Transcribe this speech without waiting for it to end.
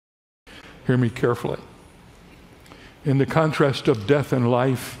Hear me carefully. In the contrast of death and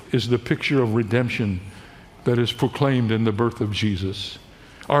life is the picture of redemption that is proclaimed in the birth of Jesus.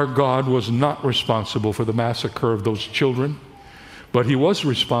 Our God was not responsible for the massacre of those children, but he was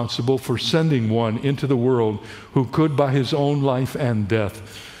responsible for sending one into the world who could, by his own life and death,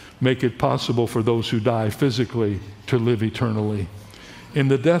 make it possible for those who die physically to live eternally. In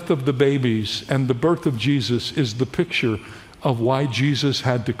the death of the babies and the birth of Jesus is the picture of why Jesus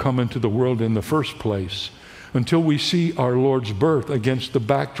had to come into the world in the first place. Until we see our Lord's birth against the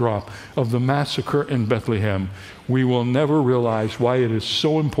backdrop of the massacre in Bethlehem, we will never realize why it is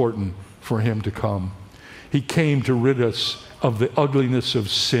so important for him to come. He came to rid us of the ugliness of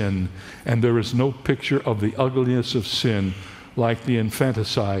sin, and there is no picture of the ugliness of sin like the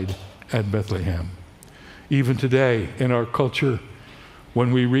infanticide at Bethlehem. Even today in our culture,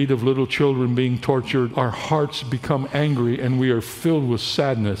 when we read of little children being tortured, our hearts become angry and we are filled with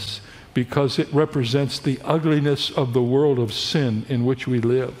sadness because it represents the ugliness of the world of sin in which we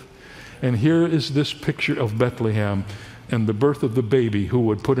live. And here is this picture of Bethlehem and the birth of the baby who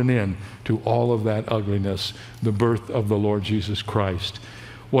would put an end to all of that ugliness, the birth of the Lord Jesus Christ.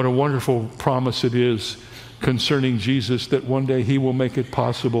 What a wonderful promise it is concerning Jesus, that one day he will make it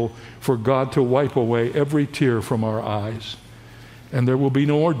possible for God to wipe away every tear from our eyes. And there will be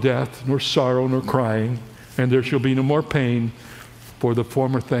no more death, nor sorrow, nor crying, and there shall be no more pain, for the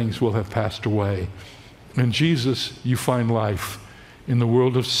former things will have passed away. In Jesus, you find life. In the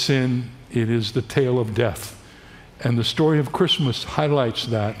world of sin, it is the tale of death. And the story of Christmas highlights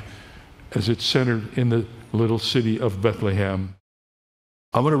that as it's centered in the little city of Bethlehem.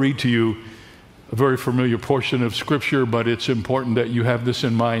 I want to read to you a very familiar portion of Scripture, but it's important that you have this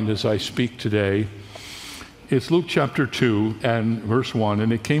in mind as I speak today. It's Luke chapter 2 and verse 1.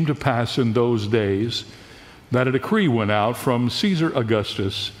 And it came to pass in those days that a decree went out from Caesar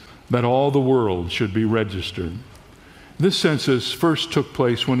Augustus that all the world should be registered. This census first took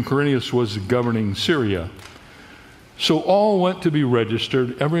place when Quirinius was governing Syria. So all went to be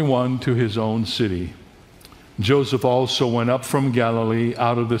registered, everyone to his own city. Joseph also went up from Galilee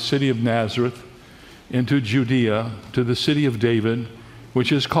out of the city of Nazareth into Judea to the city of David,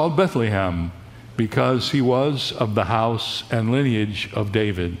 which is called Bethlehem, because he was of the house and lineage of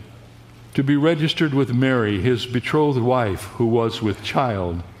David, to be registered with Mary, his betrothed wife, who was with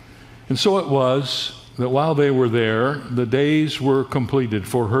child. And so it was that while they were there, the days were completed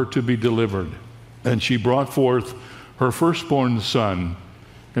for her to be delivered. And she brought forth her firstborn son,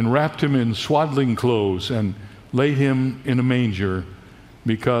 and wrapped him in swaddling clothes, and laid him in a manger,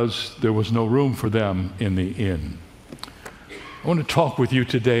 because there was no room for them in the inn. I want to talk with you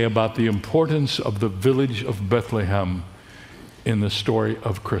today about the importance of the village of Bethlehem in the story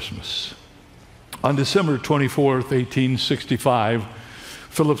of Christmas. On December 24th, 1865,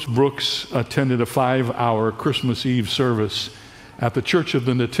 Phillips Brooks attended a 5-hour Christmas Eve service at the Church of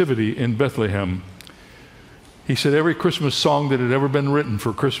the Nativity in Bethlehem. He said every Christmas song that had ever been written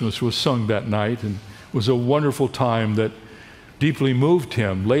for Christmas was sung that night, and it was a wonderful time that deeply moved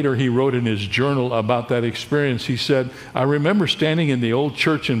him. Later, he wrote in his journal about that experience. He said, I remember standing in the old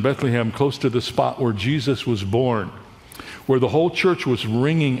church in Bethlehem close to the spot where Jesus was born, where the whole church was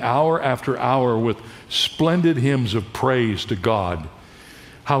ringing hour after hour with splendid hymns of praise to God.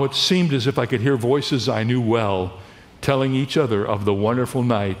 How it seemed as if I could hear voices I knew well telling each other of the wonderful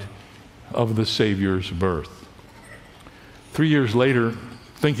night of the Savior's birth. 3 years later,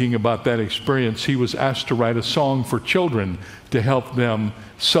 thinking about that experience, he was asked to write a song for children to help them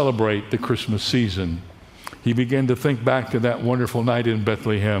celebrate the Christmas season. He began to think back to that wonderful night in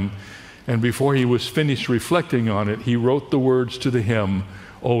Bethlehem, and before he was finished reflecting on it, he wrote the words to the hymn,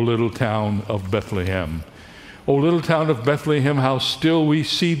 O Little Town of Bethlehem. O little town of Bethlehem, how still we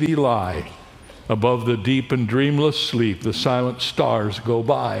see thee lie. Above the deep and dreamless sleep, the silent stars go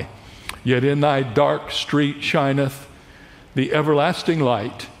by. Yet in thy dark street shineth the everlasting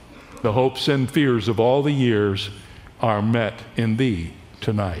light. The hopes and fears of all the years are met in thee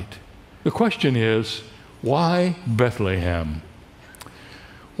tonight. The question is, why Bethlehem?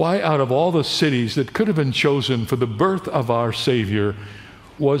 Why, out of all the cities that could have been chosen for the birth of our Savior,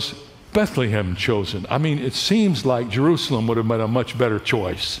 was Bethlehem chosen? I mean, it seems like Jerusalem would have been a much better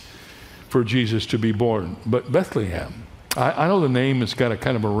choice for Jesus to be born. But Bethlehem, I know the name has got a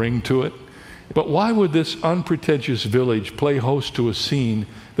kind of a ring to it, but why would this unpretentious village play host to a scene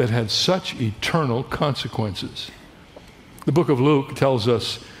that had such eternal consequences? The book of Luke tells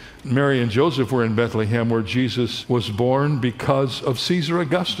us Mary and Joseph were in Bethlehem where Jesus was born because of Caesar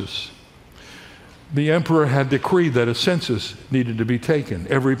Augustus. The emperor had decreed that a census needed to be taken.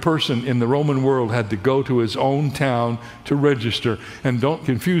 Every person in the Roman world had to go to his own town to register. And don't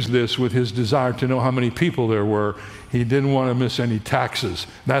confuse this with his desire to know how many people there were. He didn't want to miss any taxes.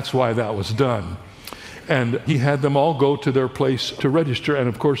 That's why that was done. And he had them all go to their place to register. And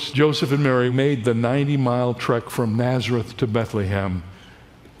of course, Joseph and Mary made the 90-mile trek from Nazareth to Bethlehem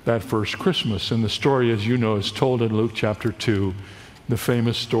that first Christmas. And the story, as you know, is told in Luke chapter 2, the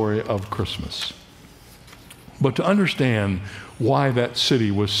famous story of Christmas. But to understand why that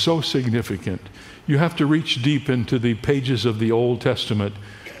city was so significant, you have to reach deep into the pages of the Old Testament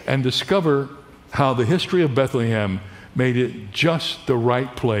and discover how the history of Bethlehem made it just the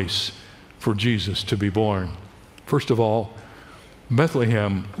right place for Jesus to be born. First of all,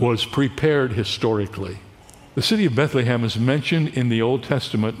 Bethlehem was prepared historically. The city of Bethlehem is mentioned in the Old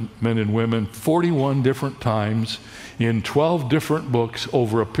Testament, men and women, 41 different times in 12 different books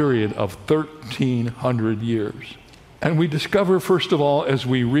over a period of 1,300 years. And we discover, first of all, as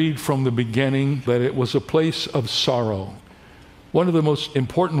we read from the beginning, that it was a place of sorrow. One of the most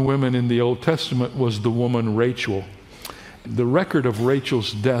important women in the Old Testament was the woman Rachel. The record of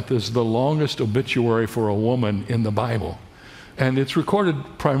Rachel's death is the longest obituary for a woman in the Bible. And it's recorded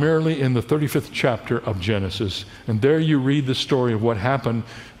primarily in the 35th chapter of Genesis. And there you read the story of what happened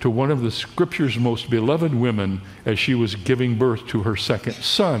to one of the Scripture's most beloved women as she was giving birth to her second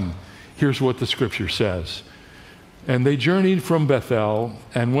son. Here's what the Scripture says. And they journeyed from Bethel,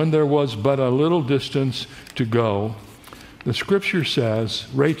 and when there was but a little distance to go, the Scripture says,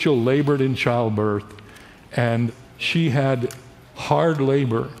 Rachel labored in childbirth, and she had hard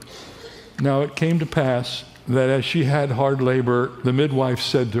labor. Now it came to pass that as she had hard labor, the midwife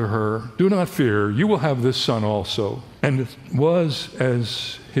said to her, do not fear, you will have this son also. And it was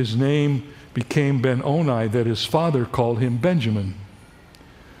as his name became Ben-Oni that his father called him Benjamin.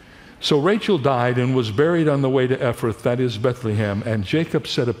 So Rachel died and was buried on the way to Ephrath, that is Bethlehem, and Jacob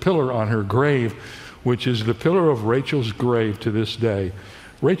set a pillar on her grave, which is the pillar of Rachel's grave to this day.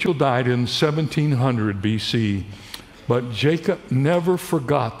 Rachel died in 1700 BC, but Jacob never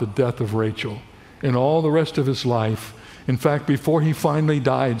forgot the death of Rachel in all the rest of his life. In fact, before he finally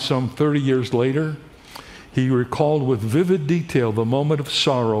died some 30 years later, he recalled with vivid detail the moment of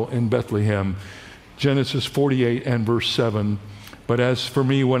sorrow in Bethlehem. Genesis 48 and verse 7. But as for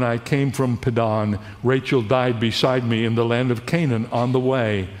me, when I came from Padan, Rachel died beside me in the land of Canaan on the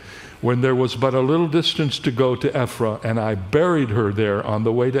way, when there was but a little distance to go to Ephrath, and I buried her there on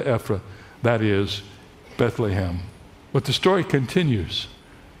the way to Ephrath, that is, Bethlehem. But the story continues.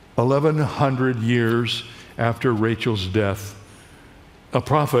 1,100 years after Rachel's death, a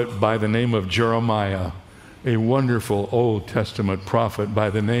prophet by the name of Jeremiah, a wonderful Old Testament prophet by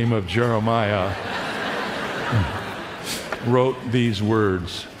the name of Jeremiah, wrote these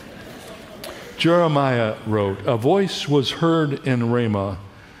words. Jeremiah wrote, a voice was heard in Ramah,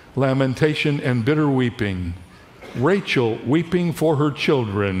 lamentation and bitter weeping, Rachel weeping for her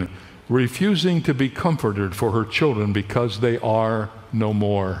children, refusing to be comforted for her children because they are no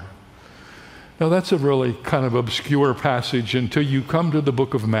more. Now that's a really kind of obscure passage until you come to the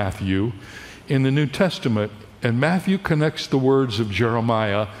book of Matthew in the New Testament, and Matthew connects the words of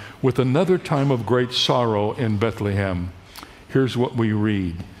Jeremiah with another time of great sorrow in Bethlehem. Here's what we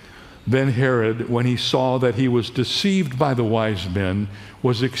read. Then Herod, when he saw that he was deceived by the wise men,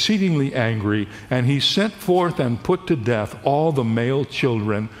 was exceedingly angry, and he sent forth and put to death all the male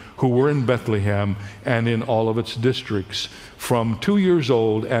children who were in Bethlehem and in all of its districts, from 2 years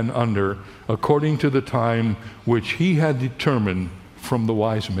old and under, according to the time which he had determined from the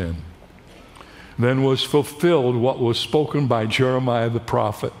wise men. Then was fulfilled what was spoken by Jeremiah the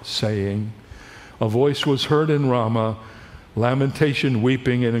prophet, saying, a voice was heard in Ramah, lamentation,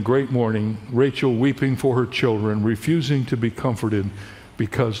 weeping, and a great mourning, Rachel weeping for her children, refusing to be comforted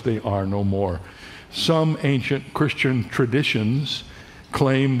because they are no more. Some ancient Christian traditions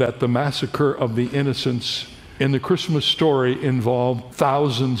claim that the massacre of the innocents in the Christmas story involved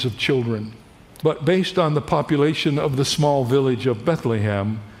thousands of children. But based on the population of the small village of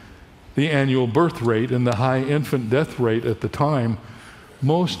Bethlehem, the annual birth rate and the high infant death rate at the time,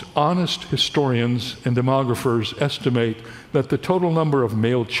 most honest historians and demographers estimate that the total number of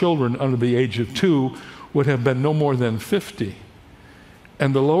male children under the age of 2 would have been no more than 50.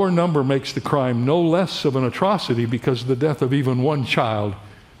 And the lower number makes the crime no less of an atrocity because the death of even one child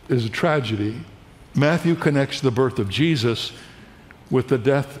is a tragedy. Matthew connects the birth of Jesus with the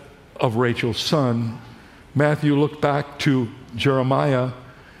death of Rachel's son. Matthew looked back to Jeremiah,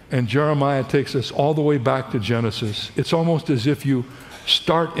 and Jeremiah takes us all the way back to Genesis. It's almost as if you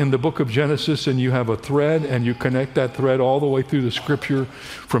start in the book of Genesis and you have a thread and you connect that thread all the way through the scripture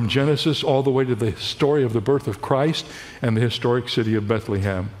from Genesis all the way to the story of the birth of Christ and the historic city of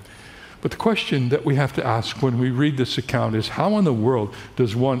Bethlehem. But the question that we have to ask when we read this account is, how in the world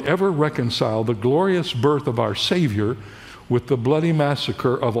does one ever reconcile the glorious birth of our Savior with the bloody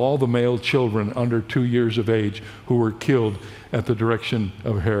massacre of all the male children under 2 years of age who were killed at the direction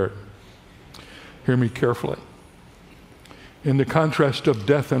of Herod? Hear me carefully. In the contrast of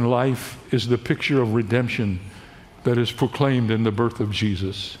death and life is the picture of redemption that is proclaimed in the birth of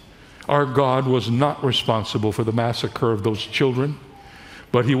Jesus. Our God was not responsible for the massacre of those children,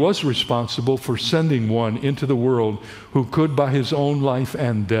 but he was responsible for sending one into the world who could, by his own life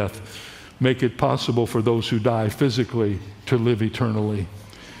and death, make it possible for those who die physically to live eternally.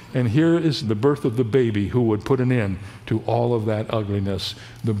 And here is the birth of the baby who would put an end to all of that ugliness,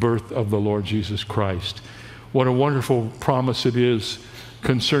 the birth of the Lord Jesus Christ. What a wonderful promise it is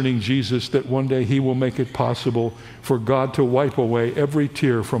concerning Jesus, that one day he will make it possible for God to wipe away every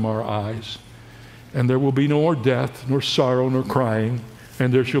tear from our eyes. And there will be no more death, nor sorrow, nor crying,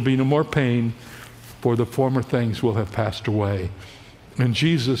 and there shall be no more pain, for the former things will have passed away. In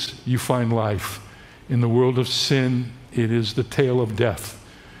Jesus, you find life. In the world of sin, it is the tale of death.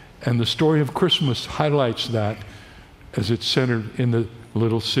 And the story of Christmas highlights that as it's centered in the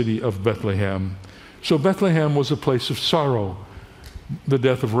little city of Bethlehem. So Bethlehem was a place of sorrow. The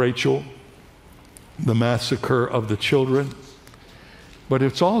death of Rachel, the massacre of the children. But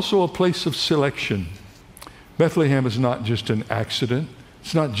it's also a place of selection. Bethlehem is not just an accident.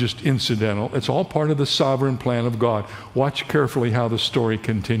 It's not just incidental. It's all part of the sovereign plan of God. Watch carefully how the story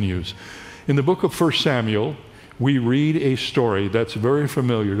continues. In the book of 1 Samuel, we read a story that's very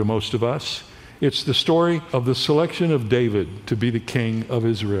familiar to most of us. It's the story of the selection of David to be the king of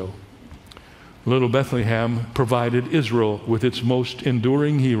Israel. Little Bethlehem provided Israel with its most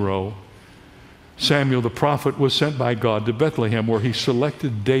enduring hero. Samuel the prophet was sent by God to Bethlehem, where he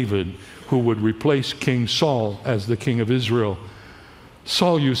selected David, who would replace King Saul as the king of Israel.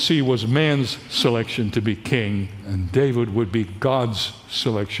 Saul, you see, was man's selection to be king, and David would be God's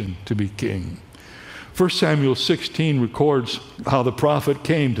selection to be king. 1 Samuel 16 records how the prophet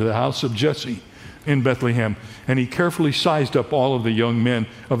came to the house of Jesse in Bethlehem, and he carefully sized up all of the young men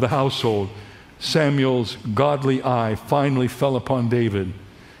of the household. Samuel's godly eye finally fell upon David,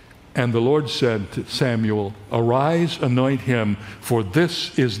 and the Lord said to Samuel, "Arise, anoint him, for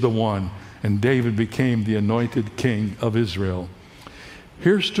this is the one." And David became the anointed king of Israel.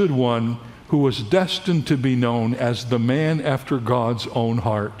 Here stood one who was destined to be known as the man after God's own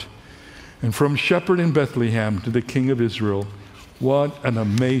heart. And from shepherd in Bethlehem to the king of Israel, what an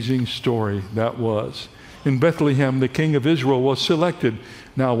amazing story that was. In Bethlehem, the king of Israel was selected.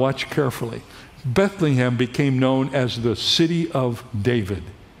 Now watch carefully. Bethlehem became known as the city of David.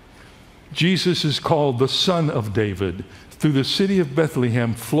 Jesus is called the Son of David. Through the city of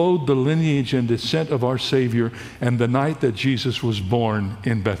Bethlehem flowed the lineage and descent of our Savior, and the night that Jesus was born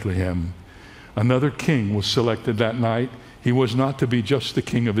in Bethlehem. Another king was selected that night. He was not to be just the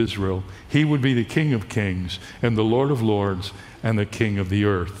king of Israel. He would be the King of Kings and the Lord of Lords and the King of the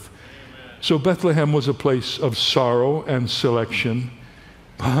earth. Amen. So Bethlehem was a place of sorrow and selection.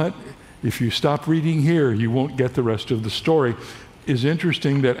 But if you stop reading here, you won't get the rest of the story. It's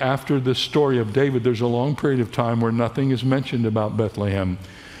interesting that after the story of David, there's a long period of time where nothing is mentioned about Bethlehem.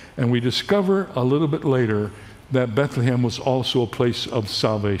 And we discover a little bit later that Bethlehem was also a place of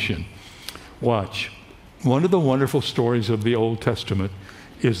salvation. Watch. One of the wonderful stories of the Old Testament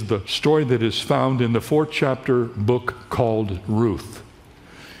is the story that is found in the 4th chapter book called Ruth.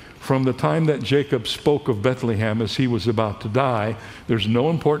 From the time that Jacob spoke of Bethlehem as he was about to die, there's no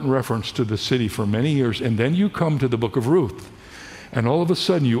important reference to the city for many years. And then you come to the book of Ruth. And all of a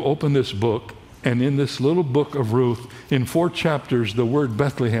sudden you open this book, and in this little book of Ruth, in 4 chapters, the word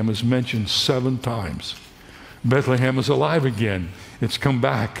Bethlehem is mentioned 7 times. Bethlehem is alive again. It's come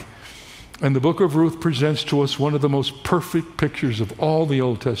back. And the book of Ruth presents to us one of the most perfect pictures of all the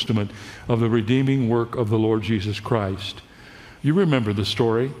Old Testament of the redeeming work of the Lord Jesus Christ. You remember the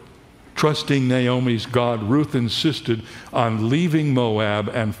story. Trusting Naomi's God, Ruth insisted on leaving Moab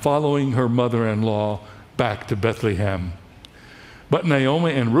and following her mother-in-law back to Bethlehem. But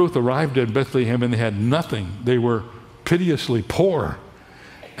Naomi and Ruth arrived at Bethlehem and they had nothing. They were piteously poor.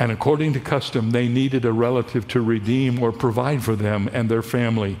 And according to custom, they needed a relative to redeem or provide for them and their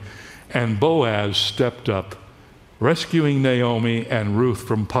family. And Boaz stepped up, rescuing Naomi and Ruth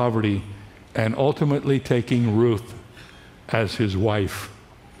from poverty and ultimately taking Ruth as his wife.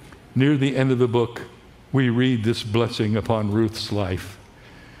 Near the end of the book, we read this blessing upon Ruth's life.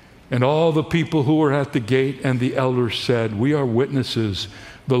 And all the people who were at the gate and the elders said, "We are witnesses.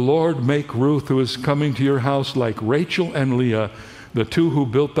 The Lord make Ruth, who is coming to your house, like Rachel and Leah, the two who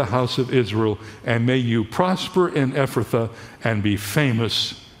built the house of Israel, and may you prosper in Ephrathah and be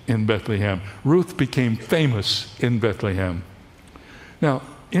famous in Bethlehem." Ruth became famous in Bethlehem. Now,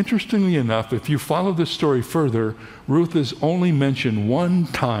 interestingly enough, if you follow this story further, Ruth is only mentioned one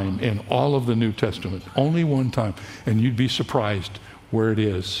time in all of the New Testament. Only one time. And you'd be surprised where it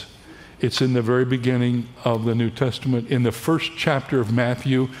is. It's in the very beginning of the New Testament, in the first chapter of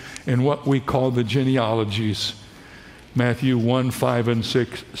Matthew, in what we call the genealogies. Matthew 1, 5, and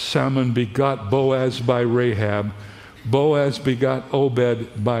 6. Salmon begot Boaz by Rahab. Boaz begot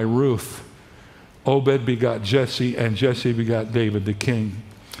Obed by Ruth. Obed begot Jesse, and Jesse begot David the king.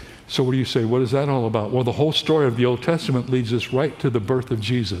 So what do you say? What is that all about? Well, the whole story of the Old Testament leads us right to the birth of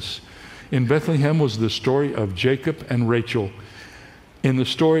Jesus. In Bethlehem was the story of Jacob and Rachel. In the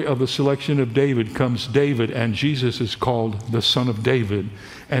story of the selection of David comes David, and Jesus is called the Son of David.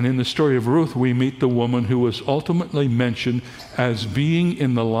 And in the story of Ruth, we meet the woman who was ultimately mentioned as being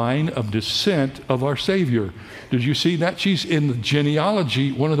in the line of descent of our Savior. Did you see that? She's in the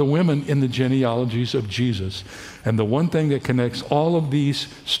genealogy, one of the women in the genealogies of Jesus. And the one thing that connects all of these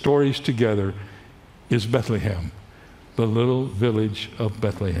stories together is Bethlehem, the little village of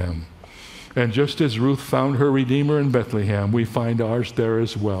Bethlehem. And just as Ruth found her Redeemer in Bethlehem, we find ours there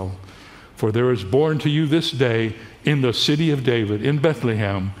as well. For there is born to you this day in the city of David, in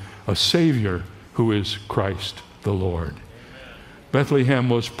Bethlehem, a Savior who is Christ the Lord. Amen. Bethlehem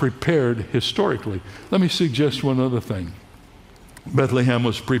was prepared historically. Let me suggest one other thing. Bethlehem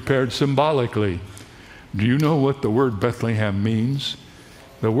was prepared symbolically. Do you know what the word Bethlehem means?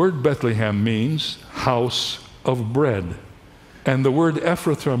 The word Bethlehem means house of bread. And the word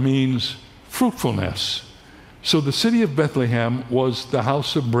Ephrathah means fruitfulness. So the city of Bethlehem was the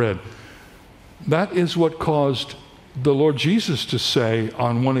house of bread. That is what caused the Lord Jesus to say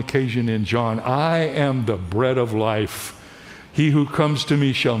on one occasion in John, "I am the bread of life. He who comes to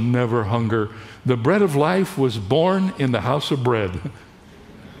me shall never hunger." The bread of life was born in the house of bread.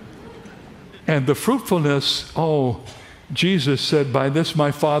 And the fruitfulness, Jesus said, "By this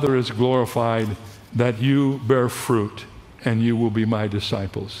my Father is glorified, that you bear fruit, and you will be my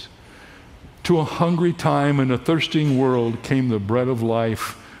disciples." To a hungry time and a thirsting world came the bread of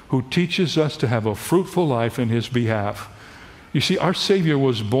life, who teaches us to have a fruitful life in his behalf. You see, our Savior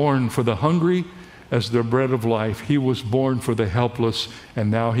was born for the hungry as the bread of life. He was born for the helpless, and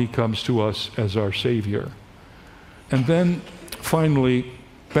now he comes to us as our Savior. And then, finally,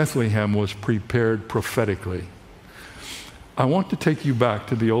 Bethlehem was prepared prophetically. I want to take you back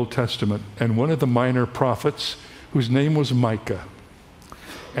to the Old Testament and one of the minor prophets whose name was Micah.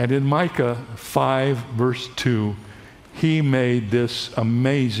 And in Micah 5, verse 2, he made this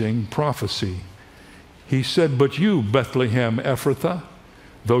amazing prophecy. He said, "But you, Bethlehem Ephrathah,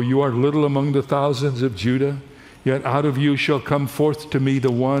 though you are little among the thousands of Judah, yet out of you shall come forth to me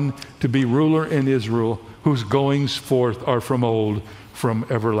the one to be ruler in Israel, whose goings forth are from old, from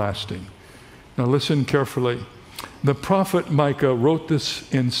everlasting." Now listen carefully. The prophet Micah wrote this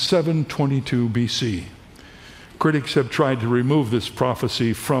in 722 BC. Critics have tried to remove this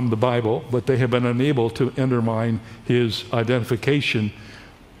prophecy from the Bible, but they have been unable to undermine his identification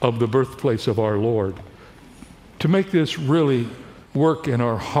of the birthplace of our Lord. To make this really work in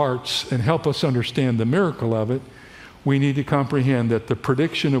our hearts and help us understand the miracle of it, we need to comprehend that the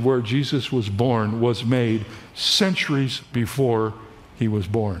prediction of where Jesus was born was made centuries before he was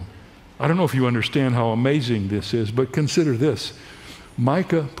born. I don't know if you understand how amazing this is, but consider this.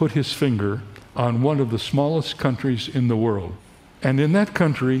 Micah put his finger on one of the smallest countries in the world. And in that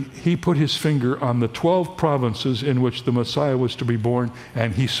country, he put his finger on the 12 provinces in which the Messiah was to be born,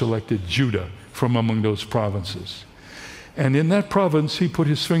 and he selected Judah from among those provinces. And in that province, he put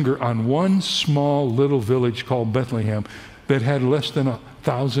his finger on one small little village called Bethlehem that had less than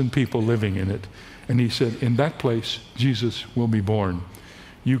 1,000 people living in it. And he said, in that place, Jesus will be born.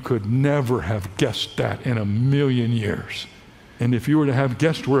 You could never have guessed that in a million years. And if you were to have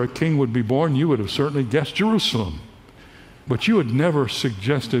guessed where a king would be born, you would have certainly guessed Jerusalem. But you had never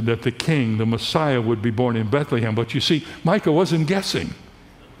suggested that the king, the Messiah, would be born in Bethlehem. But you see, Micah wasn't guessing.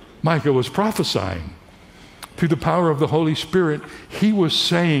 Micah was prophesying. Through the power of the Holy Spirit, he was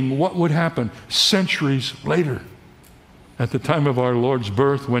saying what would happen centuries later. At the time of our Lord's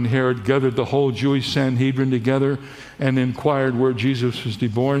birth, when Herod gathered the whole Jewish Sanhedrin together and inquired where Jesus was to be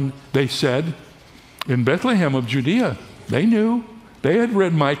born, they said, in Bethlehem of Judea. They knew. They had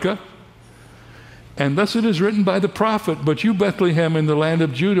read Micah. And thus it is written by the prophet, but you, Bethlehem, in the land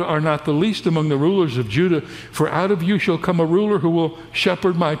of Judah, are not the least among the rulers of Judah, for out of you shall come a ruler who will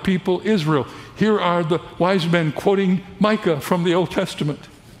shepherd my people Israel. Here are the wise men quoting Micah from the Old Testament.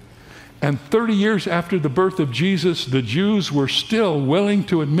 And 30 years after the birth of Jesus, the Jews were still willing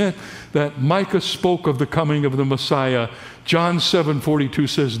to admit that Micah spoke of the coming of the Messiah. John 7:42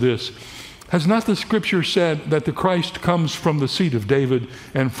 says this, has not the scripture said that the Christ comes from the seed of David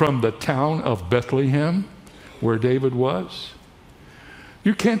and from the town of Bethlehem, where David was?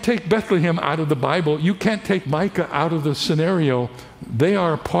 You can't take Bethlehem out of the Bible. You can't take Micah out of the scenario. They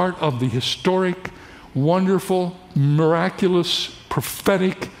are part of the historic, wonderful, miraculous,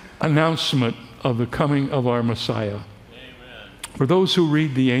 prophetic announcement of the coming of our Messiah. Amen. For those who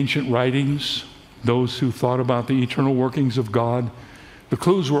read the ancient writings, those who thought about the eternal workings of God, the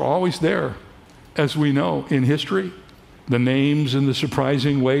clues were always there, as we know in history, the names and the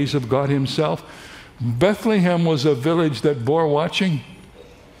surprising ways of God himself. Bethlehem was a village that bore watching.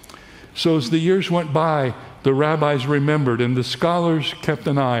 So as the years went by, the rabbis remembered and the scholars kept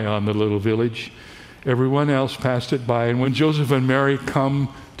an eye on the little village. Everyone else passed it by. And when Joseph and Mary come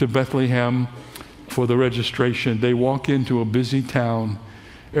to Bethlehem for the registration, they walk into a busy town,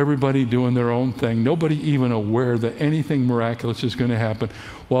 everybody doing their own thing, nobody even aware that anything miraculous is going to happen.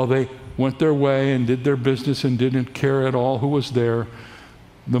 While they went their way and did their business and didn't care at all who was there,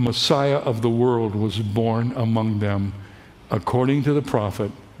 the Messiah of the world was born among them, according to the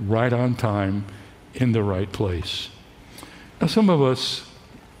prophet, right on time, in the right place. Now, some of us,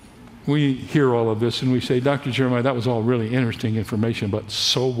 we hear all of this and we say, Dr. Jeremiah, that was all really interesting information, but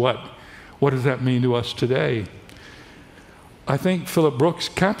so what? What does that mean to us today? I think Philip Brooks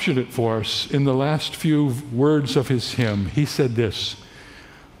captured it for us in the last few words of his hymn. He said this,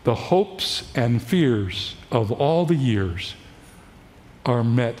 the hopes and fears of all the years are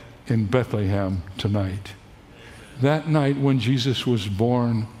met in Bethlehem tonight. That night when Jesus was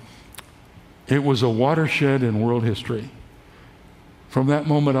born, it was a watershed in world history. From that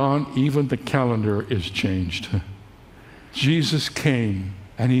moment on, even the calendar is changed. Jesus came,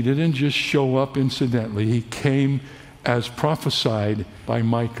 and he didn't just show up incidentally. He came as prophesied by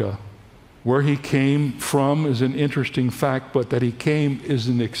Micah. Where he came from is an interesting fact, but that he came is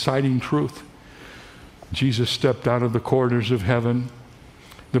an exciting truth. Jesus stepped out of the corridors of heaven.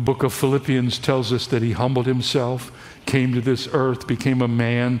 The book of Philippians tells us that he humbled himself, came to this earth, became a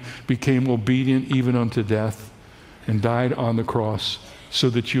man, became obedient even unto death, and died on the cross so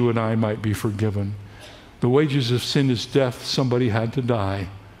that you and I might be forgiven. The wages of sin is death. Somebody had to die.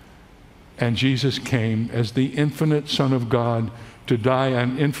 And Jesus came as the infinite Son of God to die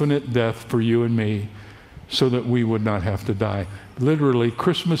an infinite death for you and me so that we would not have to die. Literally,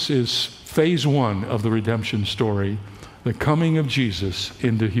 Christmas is phase one of the redemption story, the coming of Jesus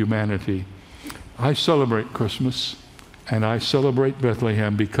into humanity. I celebrate Christmas and I celebrate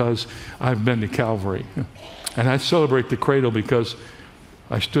Bethlehem because I've been to Calvary. And I celebrate the cradle because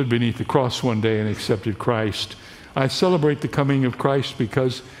I stood beneath the cross one day and accepted Christ. I celebrate the coming of Christ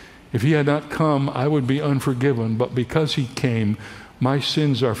because if he had not come, I would be unforgiven. But because he came, my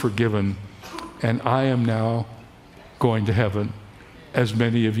sins are forgiven. And I am now going to heaven, as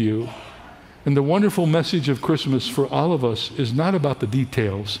many of you. And the wonderful message of Christmas for all of us is not about the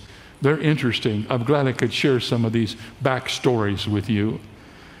details. They're interesting. I'm glad I could share some of these backstories with you.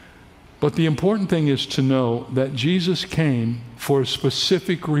 But the important thing is to know that Jesus came for a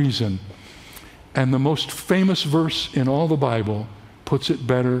specific reason. And the most famous verse in all the Bible puts it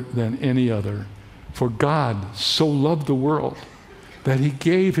better than any other. For God so loved the world that he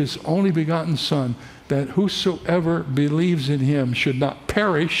gave his only begotten Son, that whosoever believes in him should not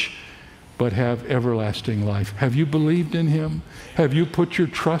perish, but have everlasting life. Have you believed in him? Have you put your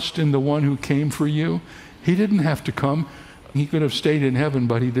trust in the one who came for you? He didn't have to come. He could have stayed in heaven,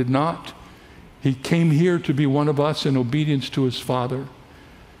 but he did not. He came here to be one of us in obedience to his Father,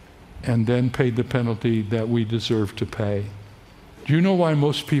 and then paid the penalty that we deserve to pay. Do you know why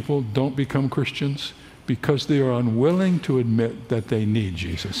most people don't become Christians? Because they are unwilling to admit that they need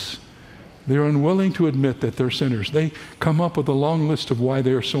Jesus. They're unwilling to admit that they're sinners. They come up with a long list of why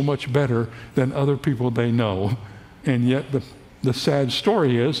they are so much better than other people they know. And yet the sad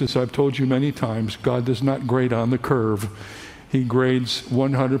story is, as I've told you many times, God does not grade on the curve. He grades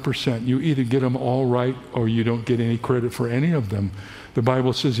 100%. You either get them all right or you don't get any credit for any of them. The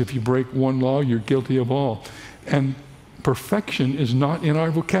Bible says if you break one law, you're guilty of all. And perfection is not in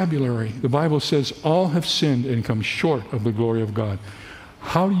our vocabulary. The Bible says all have sinned and come short of the glory of God.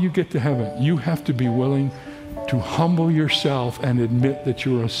 How do you get to heaven? You have to be willing to humble yourself and admit that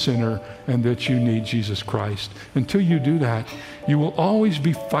you're a sinner and that you need Jesus Christ. Until you do that, you will always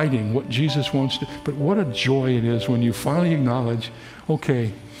be fighting what Jesus wants to. But what a joy it is when you finally acknowledge,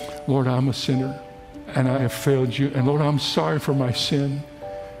 okay, Lord, I'm a sinner and I have failed you. And Lord, I'm sorry for my sin,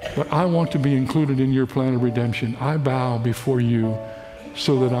 but I want to be included in your plan of redemption. I bow before you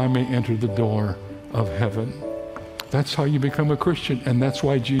so that I may enter the door of heaven. That's how you become a Christian, and that's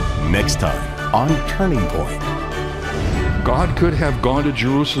why Jesus... Next time on Turning Point. God could have gone to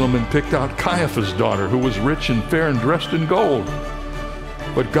Jerusalem and picked out Caiaphas' daughter, who was rich and fair and dressed in gold.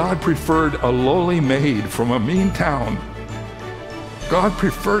 But God preferred a lowly maid from a mean town. God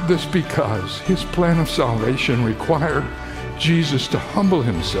preferred this because his plan of salvation required Jesus to humble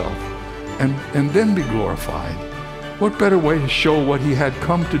himself and then be glorified. What better way to show what he had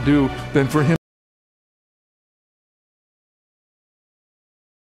come to do than for him